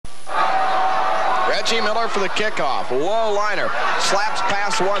Reggie Miller for the kickoff. Low liner. Slaps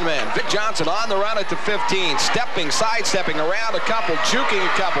past one man. Vic Johnson on the run at the 15. Sidestepping around a couple. Juking a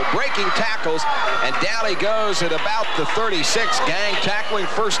couple. Breaking tackles. And down he goes at about the 36. Gang tackling.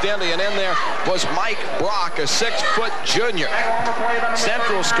 First Indian in there was Mike Brock, a 6-foot junior.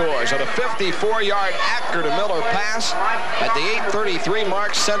 Central scores on a 54-yard Acker to Miller pass. At the 8:33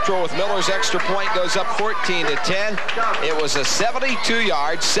 mark, Central with Miller's extra point goes up 14-10. It was a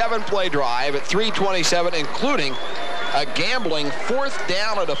 72-yard, 7-play drive at 3:27, including a gambling 4th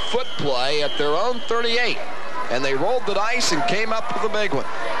down at a foot play at their own 38. And they rolled the dice and came up with a big one.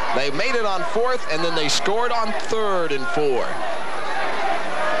 They made it on 4th, and then they scored on 3rd and 4.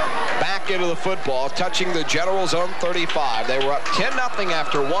 Back into the football, touching the Generals' own 35. They were up 10-0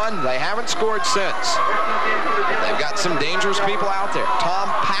 after 1. They haven't scored since. They've got some dangerous people out there. Tom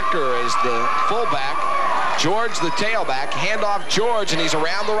Packer is the fullback. George the tailback. Handoff George, and he's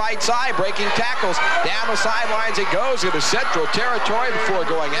around the right side, breaking tackles. Down the sidelines he goes into Central territory before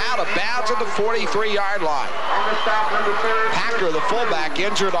going out of bounds at the 43-yard line. Packer, the fullback,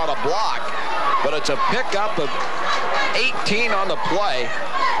 injured on a block, but it's a pickup of 18 on the play.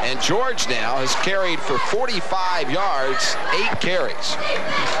 And George now has carried for 45 yards, 8 carries.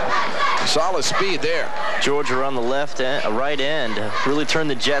 Solid speed there. George around the right end, really turned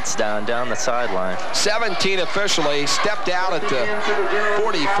the Jets down the sideline. 17 officially, stepped out at the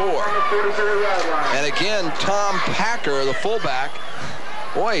 44. And again, Tom Packer, the fullback.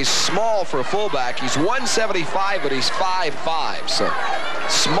 Boy, he's small for a fullback. He's 175, but he's 5'5", so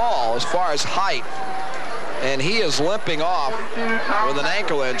small as far as height. And he is limping off with an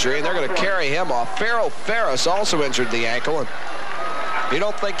ankle injury, and they're going to carry him off. Farrell Ferris also injured the ankle. And you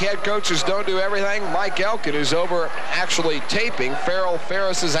don't think head coaches don't do everything? Mike Elkin is over actually taping Farrell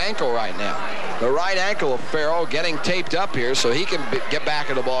Ferris's ankle right now. The right ankle of Farrell getting taped up here so he can get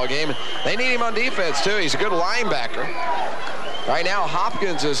back in the ball game. They need him on defense, too. He's a good linebacker. Right now,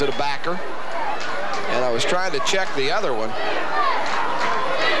 Hopkins is a backer. And I was trying to check the other one.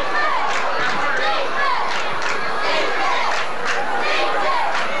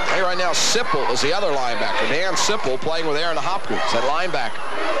 Right now, Sipple is the other linebacker. Dan Sipple playing with Aaron Hopkins, that linebacker.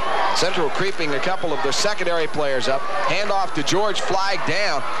 Central creeping a couple of their secondary players up. Handoff to George, flag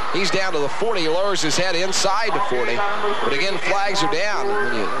down. He's down to the 40, lowers his head inside the 40. But again, flags are down.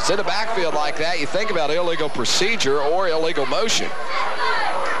 When you sit in a backfield like that, you think about illegal procedure or illegal motion.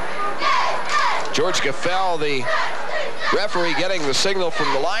 George Gaffel, the referee, getting the signal from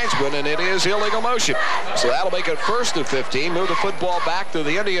the linesman, and it is illegal motion. So that'll make it 1st and 15. Move the football back to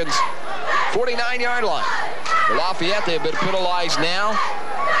the Indians' 49-yard line. For Lafayette, they have been penalized now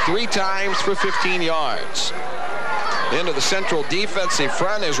 3 times for 15 yards. Into the Central defensive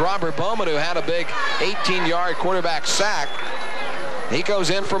front is Robert Bowman, who had a big 18-yard quarterback sack. He goes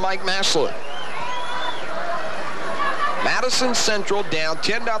in for Mike Maslin. Madison Central down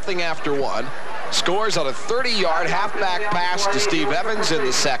 10-0 after 1. Scores on a 30-yard halfback pass to Steve Evans in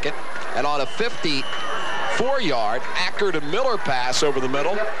the second, and on a 54-yard Acker to Miller pass over the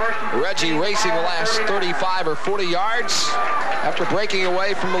middle. Reggie racing the last 35 or 40 yards after breaking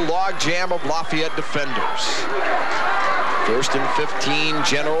away from the log jam of Lafayette defenders. 1st and 15,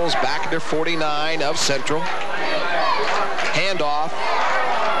 Generals back at their 49 of Central. Handoff,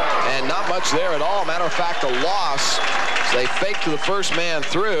 and not much there at all. Matter of fact, a loss. So they fake to the first man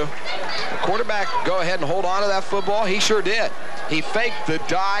through. The quarterback go ahead and hold on to that football. He sure did. He faked the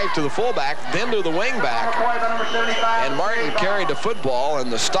dive to the fullback, then to the wingback. And Martin carried the football, and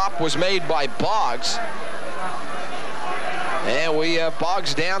the stop was made by Boggs. And we have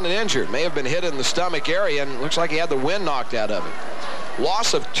Boggs down and injured. May have been hit in the stomach area, and looks like he had the wind knocked out of him.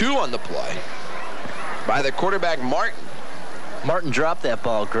 Loss of 2 on the play by the quarterback, Martin. Martin dropped that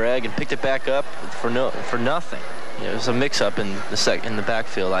ball, Greg, and picked it back up for nothing. It was a mix-up in the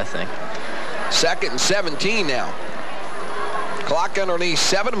backfield, I think. 2nd and 17 now. Clock underneath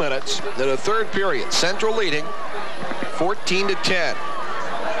 7 minutes in the 3rd period. Central leading 14-10.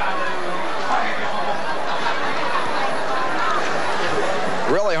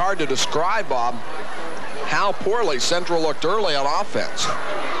 Really hard to describe, Bob, how poorly Central looked early on offense.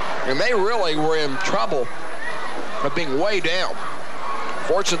 And they really were in trouble of being way down.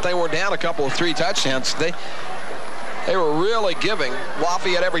 Fortunate they were down a couple of 3 touchdowns. They were really giving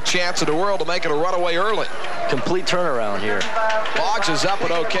Lafayette every chance in the world to make it a runaway early. Complete turnaround here. Boggs is up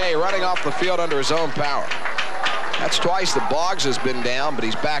and okay, running off the field under his own power. That's twice that Boggs has been down, but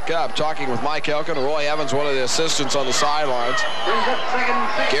he's back up, talking with Mike Elkin, Roy Evans, one of the assistants on the sidelines.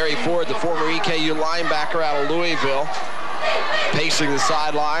 Gary Ford, the former EKU linebacker out of Louisville, pacing the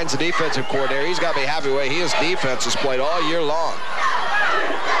sidelines, the defensive coordinator. He's got to be happy the way his defense has played all year long.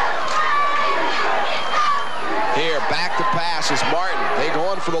 is Martin. They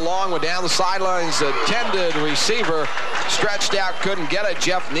go in for the long one down the sidelines. Intended receiver stretched out, couldn't get it.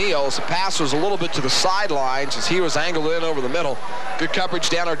 Jeff Neals. The pass was a little bit to the sidelines as he was angled in over the middle. Good coverage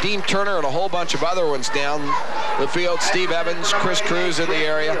down there. Dean Turner and a whole bunch of other ones down the field. Steve Evans, Chris Cruz in the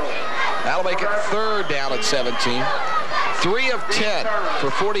area. That'll make it 3rd down at 17. 3 of 10 for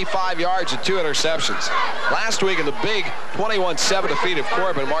 45 yards and 2 interceptions. Last week in the big 21-7 defeat of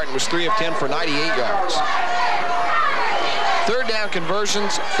Corbin, Martin was 3 of 10 for 98 yards. 3rd down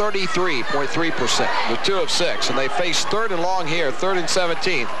conversions, 33.3% with 2 of 6. And they face 3rd and long here, 3rd and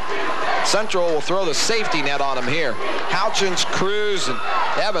 17. Central will throw the safety net on them here. Houchins, Cruz, and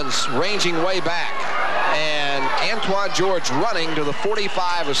Evans ranging way back. And Antoine George running to the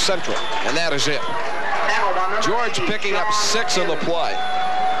 45 of Central. And that is it. George picking up 6 on the play.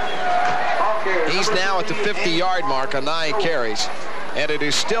 He's now at the 50-yard mark on 9 carries. And it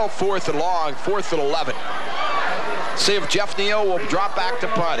is still 4th and long, 4th and 11. See if Jeff Neal will drop back to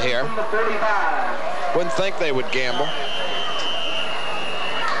punt here. Wouldn't think they would gamble.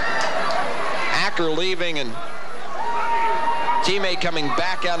 Acker leaving and teammate coming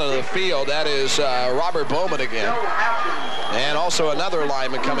back out of the field. That is Robert Bowman again. And also another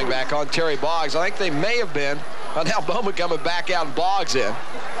lineman coming back on, Terry Boggs. I think they may have been. Well, now Bowman coming back out and Boggs in.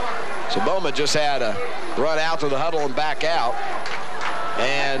 So Bowman just had to run out to the huddle and back out.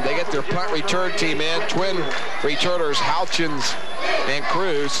 And they get their punt return team in. Twin returners, Houchins and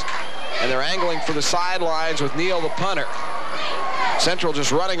Cruz. And they're angling for the sidelines with Neal, the punter. Central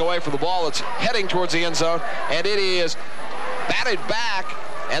just running away from the ball. It's heading towards the end zone. And it is batted back.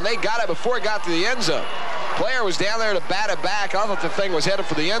 And they got it before it got to the end zone. Player was down there to bat it back. I thought the thing was headed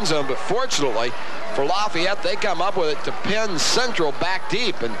for the end zone, but fortunately for Lafayette, they come up with it to pin Central back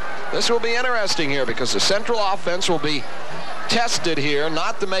deep. And this will be interesting here because the Central offense will be tested here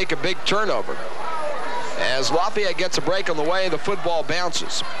not to make a big turnover. As Lafayette gets a break on the way, the football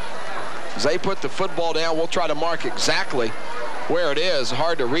bounces. As they put the football down, we'll try to mark exactly where it is.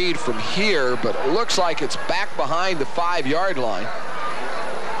 Hard to read from here, but it looks like it's back behind the 5-yard line.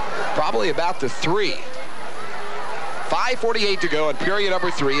 Probably about the 3. 5:48 to go in period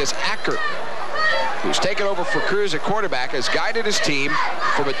number 3 is Acker, who's taken over for Cruz at quarterback, has guided his team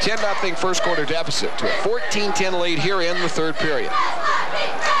from a 10-0 first quarter deficit to a 14-10 lead here in the 3rd period.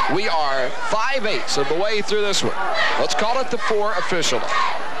 We are 5/8 of the way through this one. Let's call it the 4 officially.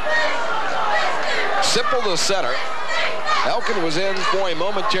 Simple to center. Elkin was in for him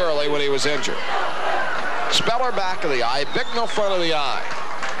momentarily when he was injured. Speller back of the eye, Bicknell front of the eye.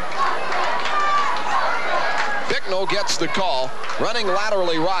 Bicknell gets the call, running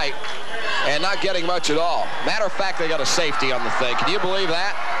laterally right and not getting much at all. Matter of fact, they got a safety on the thing. Can you believe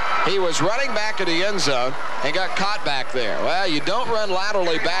that? He was running back to the end zone and got caught back there. Well, you don't run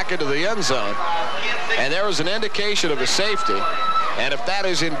laterally back into the end zone. And there was an indication of a safety. And if that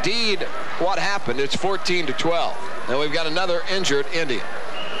is indeed what happened, it's 14-12. And we've got another injured Indian.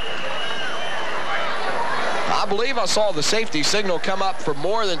 I believe I saw the safety signal come up for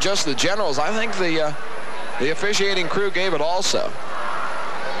more than just the generals. I think the officiating crew gave it also.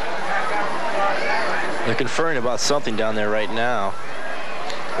 They're conferring about something down there right now.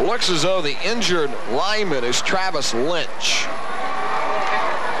 Looks as though the injured lineman is Travis Lynch.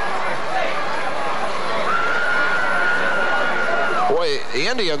 Boy, the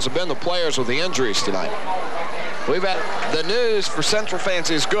Indians have been the players with the injuries tonight. We've had the news for Central fans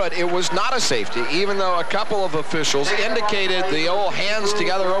is good. It was not a safety, even though a couple of officials indicated the old hands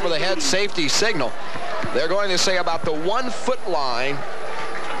together over the head safety signal. They're going to say about the 1-foot line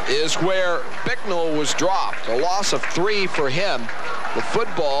is where Bicknell was dropped. A loss of 3 for him. The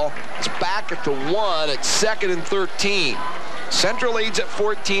football is back at the 1 at 2nd and 13. Central leads at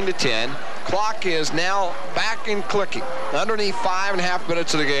 14-10. Clock is now back and clicking. Underneath 5.5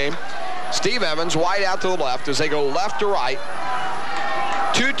 minutes of the game. Steve Evans wide out to the left as they go left to right.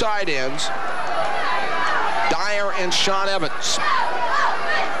 2 tight ends, Dyer and Sean Evans.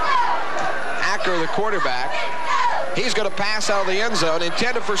 Acker, the quarterback. He's going to pass out of the end zone.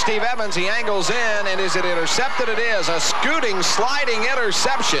 Intended for Steve Evans. He angles in, and is it intercepted? It is. A scooting, sliding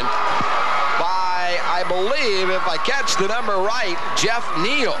interception by, I believe, if I catch the number right, Jeff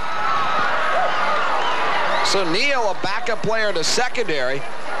Neal. So Neal, a backup player in the secondary,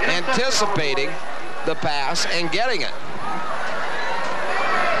 anticipating the pass and getting it.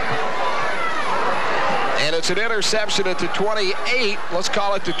 And it's an interception at the 28. Let's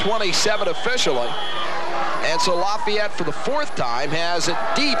call it the 27 officially. And so Lafayette, for the 4th time, has it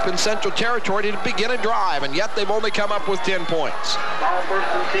deep in Central territory to begin a drive, and yet they've only come up with 10 points. Ball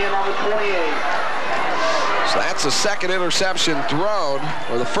 1st and 10 on the 28. So that's the second interception thrown,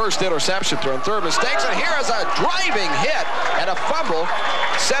 or the first interception thrown. Third mistakes, and here is a driving hit and a fumble.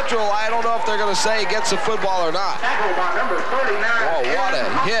 Central, I don't know if they're going to say he gets the football or not. Oh, what a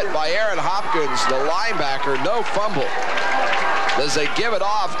hit by Aaron Hopkins, the linebacker. No fumble. As they give it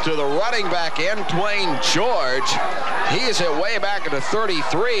off to the running back, Antwain George. He is hit way back at the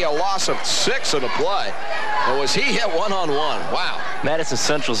 33, a loss of 6 in the play. Or was he hit one-on-one? Wow. Madison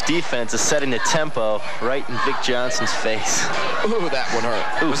Central's defense is setting the tempo right in Vic Johnson's face. Ooh, that one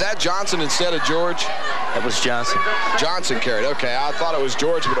hurt. Ooh. Was that Johnson instead of George? That was Johnson. Johnson carried. Okay, I thought it was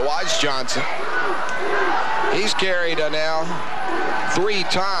George, but it was Johnson. He's carried now 3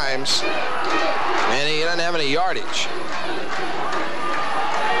 times, and he doesn't have any yardage.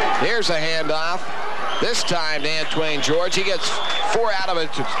 Here's a handoff. This time to Antwain George. He gets 4 out of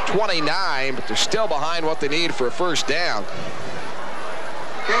it to 29, but they're still behind what they need for a first down.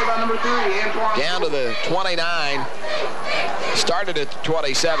 Down to the 29. Started at the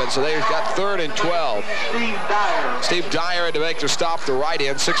 27, so they've got 3rd and 12. Steve Dyer had to make the stop the right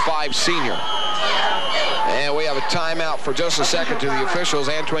end, 6'5" senior. And we have a timeout for just a second to the officials.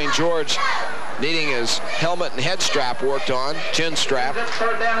 Antwain George needing his helmet and head strap worked on, chin strap.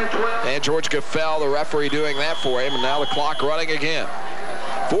 And George Gaffell, the referee, doing that for him. And now the clock running again.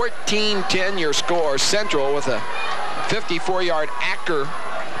 14-10 your score. Central with a 54-yard Acker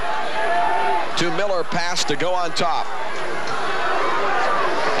to Miller pass to go on top.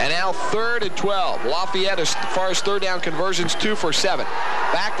 And now 3rd and 12. Lafayette, as far as 3rd down conversions, 2 for 7.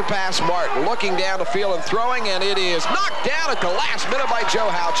 Back to pass Martin, looking down the field and throwing, and it is knocked down at the last minute by Joe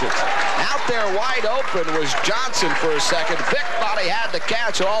Houchins. Out there wide open was Johnson for a second. Vic thought he had the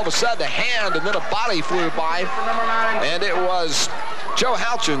catch, and all of a sudden a hand and then a body flew by, and it was Joe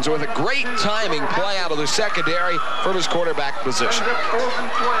Houchins with a great timing play out of the secondary from his quarterback position.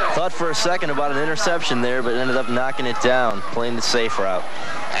 Thought for a second about an interception there, but ended up knocking it down, playing the safe route.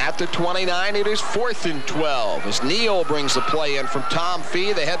 At the 29, it is 4th and 12 as Neal brings the play in from Tom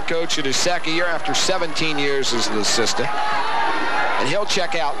Fee, the head coach in his second year after 17 years as an assistant. And he'll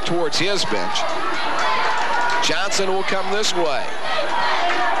check out towards his bench. Johnson will come this way.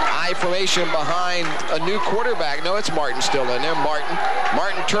 I formation behind a new quarterback. No, it's Martin still in there.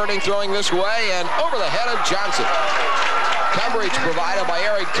 Martin turning, throwing this way, and over the head of Johnson. Coverage provided by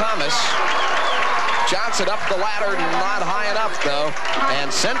Eric Thomas. Johnson up the ladder, not high enough, though.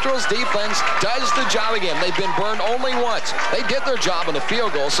 And Central's defense does the job again. They've been burned only once. They did their job in the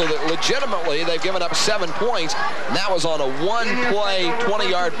field goal, so that legitimately they've given up 7 points. And that was on a 1-play,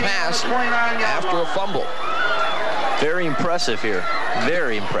 20-yard pass after a fumble. Very impressive here.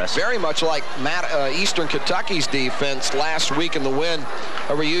 Very impressive. Very much like Eastern Kentucky's defense last week in the win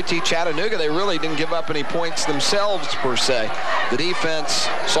over UT Chattanooga. They really didn't give up any points themselves, per se. The defense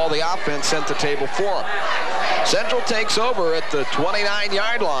saw the offense sent the table for them. Central takes over at the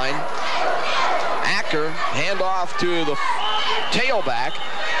 29-yard line. Acker, handoff to the tailback.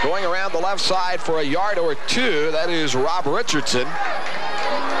 Going around the left side for a yard or 2. That is Rob Richardson.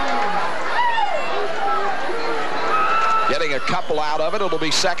 Getting a couple out of it. It'll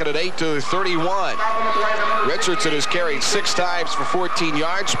be 2nd and 8 to 31. Richardson has carried 6 times for 14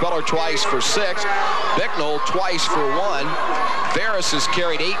 yards. Speller twice for 6. Bicknell twice for 1. Ferris has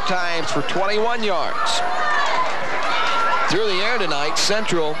carried 8 times for 21 yards. Through the air tonight,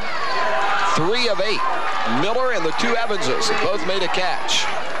 Central 3 of 8. Miller and the 2 Evanses both made a catch.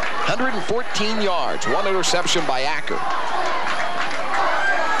 114 yards. 1 interception by Acker.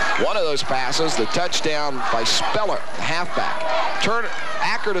 One of those passes, the touchdown by Speller, halfback. Turn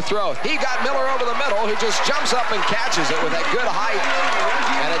Acker to throw. He got Miller over the middle, who just jumps up and catches it with that good height.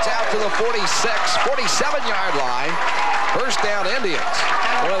 And it's out to the 47-yard line. First down, Indians.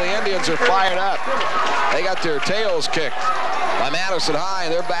 One of the Indians are fired up. They got their tails kicked by Madison High,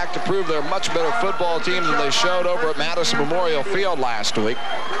 and they're back to prove they're a much better football team than they showed over at Madison Memorial Field last week.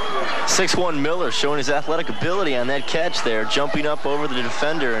 6'1" Miller showing his athletic ability on that catch there, jumping up over the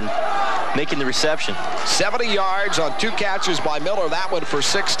defender and making the reception. 70 yards on 2 catches by Miller, that one for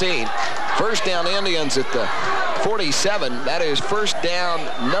 16. First down, Indians at the 47. That is first down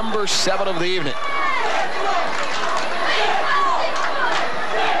number 7 of the evening.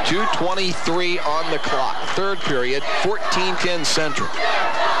 2:23 on the clock. 3rd period, 14-10 Central.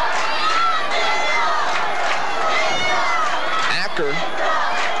 Acker,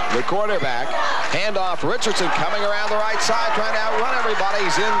 the quarterback, handoff. Richardson coming around the right side, trying to outrun everybody.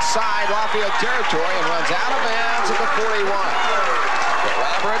 He's inside Lafayette territory and runs out of bounds at the 41. But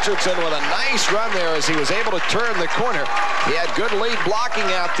Rob Richardson with a nice run there as he was able to turn the corner. He had good lead blocking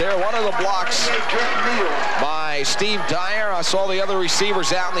out there. One of the blocks by Steve Dyer. I saw the other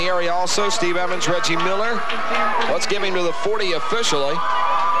receivers out in the area also. Steve Evans, Reggie Miller. Let's give him to the 40 officially.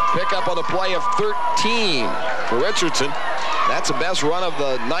 Pick up on the play of 13 for Richardson. That's the best run of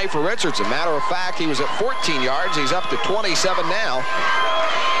the night for Richardson. Matter of fact, he was at 14 yards. He's up to 27 now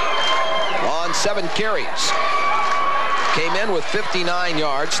on 7 carries. Came in with 59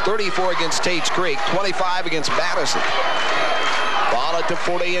 yards, 34 against Tate's Creek, 25 against Madison. Ball at the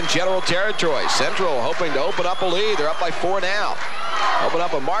 40 in general territory. Central hoping to open up a lead. They're up by 4 now. Open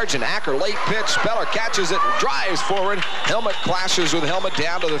up a margin. Acker late pitch. Speller catches it, drives forward. Helmet clashes with helmet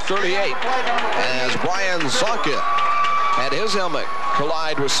down to the 38. As Brian Zonka had his helmet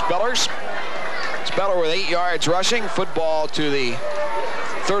collide with Speller's. Speller with 8 yards rushing. Football to the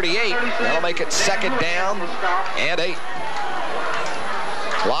 38. That'll make it 2nd down and 8.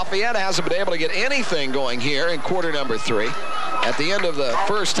 Lafayette hasn't been able to get anything going here in quarter number 3. At the end of the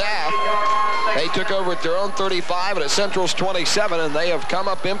first half, they took over at their own 35 and at Central's 27, and they have come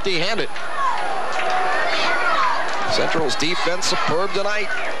up empty-handed. Central's defense superb tonight.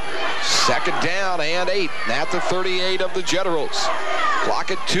 2nd down and 8 at the 38 of the Generals.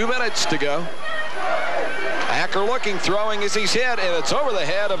 Clock at 2 minutes to go. Acker looking, throwing as he's hit, and it's over the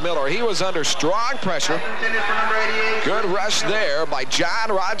head of Miller. He was under strong pressure. Good rush there by John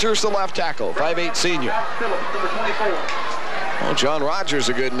Rogers, the left tackle, 5'8" senior. Well, John Rogers,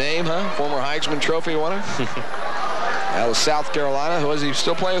 a good name, huh? Former Heisman Trophy winner. Out of South Carolina. Who was he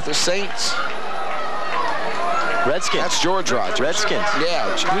still play with the Saints? Redskins. That's George Rogers. Redskins.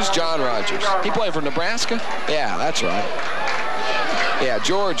 Yeah, who's John Rogers? He played for Nebraska? Yeah, that's right. Yeah,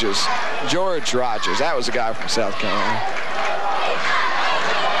 George Rogers. That was a guy from South Carolina.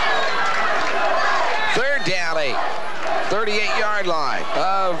 3rd down 8. 38-yard line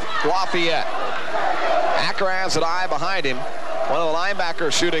of Lafayette. Acker has an eye behind him. One of the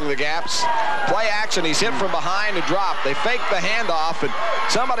linebackers shooting the gaps. Play action. He's hit from behind and dropped. They faked the handoff, and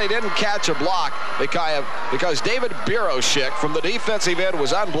somebody didn't catch a block because David Biroshik from the defensive end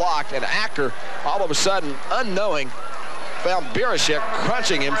was unblocked, and Acker, all of a sudden, unknowing, found Biroshik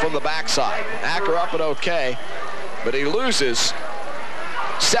crunching him from the backside. Acker up and okay, but he loses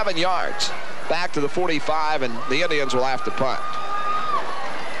 7 yards back to the 45, and the Indians will have to punt.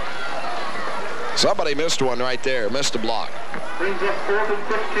 Somebody missed one right there, missed a block. Brings up 4th and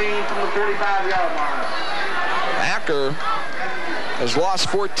 15 from the 45-yard line. Acker has lost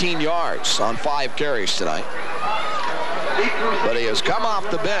 14 yards on 5 carries tonight. But he has come off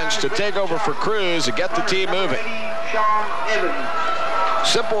the bench to take over for Cruz and get the team moving.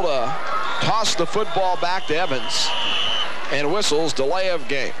 Simple to toss the football back to Evans and whistles delay of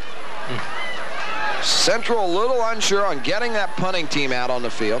game. Central a little unsure on getting that punting team out on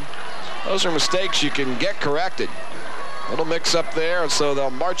the field. Those are mistakes you can get corrected. A little mix up there, and so they'll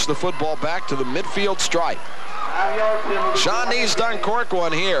march the football back to the midfield stripe. Shawnee's Duncork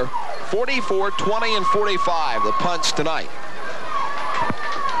one here. 44, 20, and 45, the punts tonight.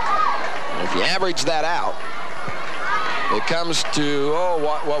 If you average that out, it comes to,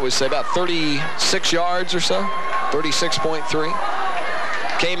 what we say, about 36 yards or so, 36.3.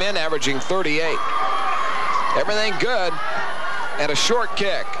 Came in averaging 38. Everything good, and a short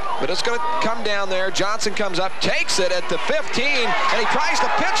kick. But it's going to come down there. Johnson comes up, takes it at the 15, and he tries to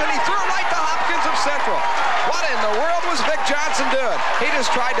pitch, and he threw right to Hopkins of Central. What in the world was Vic Johnson doing? He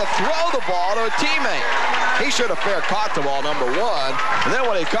just tried to throw the ball to a teammate. He should have fair caught the ball, number 1. And then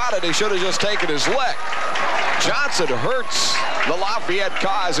when he caught it, he should have just taken his lick. Johnson hurts the Lafayette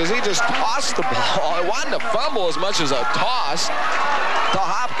cause as he just tossed the ball. It wasn't a fumble as much as a toss to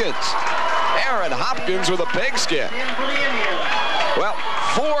Hopkins. Aaron Hopkins with a pigskin. Well,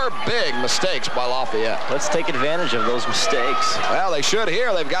 4 big mistakes by Lafayette. Let's take advantage of those mistakes. Well, they should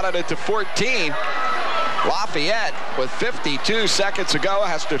here. They've got it to 14. Lafayette, with 52 seconds to go,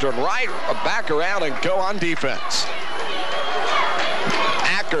 has to turn right back around and go on defense.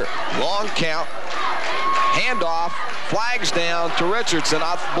 Acker, long count. Handoff, flags down to Richardson.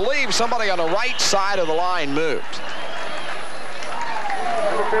 I believe somebody on the right side of the line moved.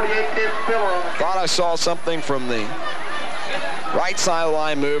 Thought I saw something from the right side of the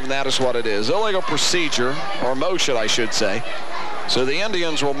line move, and that is what it is. Illegal procedure, or motion, I should say. So the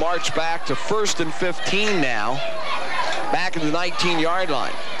Indians will march back to 1st and 15 now, back at the 19-yard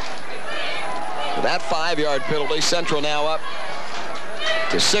line. With that 5-yard penalty, Central now up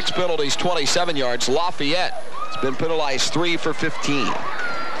to 6 penalties, 27 yards. Lafayette has been penalized 3 for 15.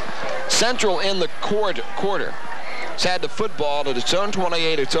 Central in the quarter has had the football at its own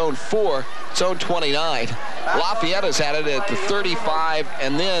 28, its own 4, its own 29. Lafayette has had it at the 35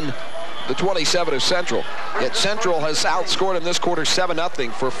 and then the 27 of Central. Yet Central has outscored in this quarter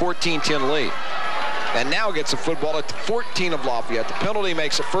 7-0 for a 14-10 lead. And now gets a football at the 14 of Lafayette. The penalty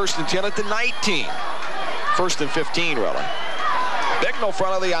makes it 1st and 10 at the 19. 1st and 15, really. Bignell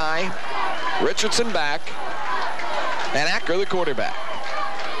front of the eye. Richardson back. And Acker the quarterback.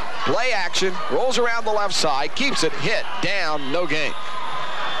 Play action. Rolls around the left side. Keeps it. Hit. Down. No gain.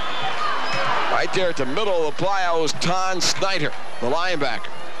 Right there at the middle of the plyo is Ton Snyder, the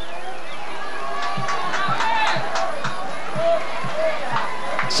linebacker.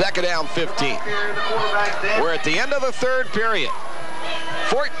 Second down, 15. We're at the end of the 3rd period.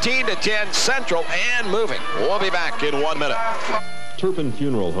 14-10 Central and moving. We'll be back in 1 minute. Turpin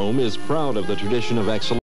Funeral Home is proud of the tradition of excellence.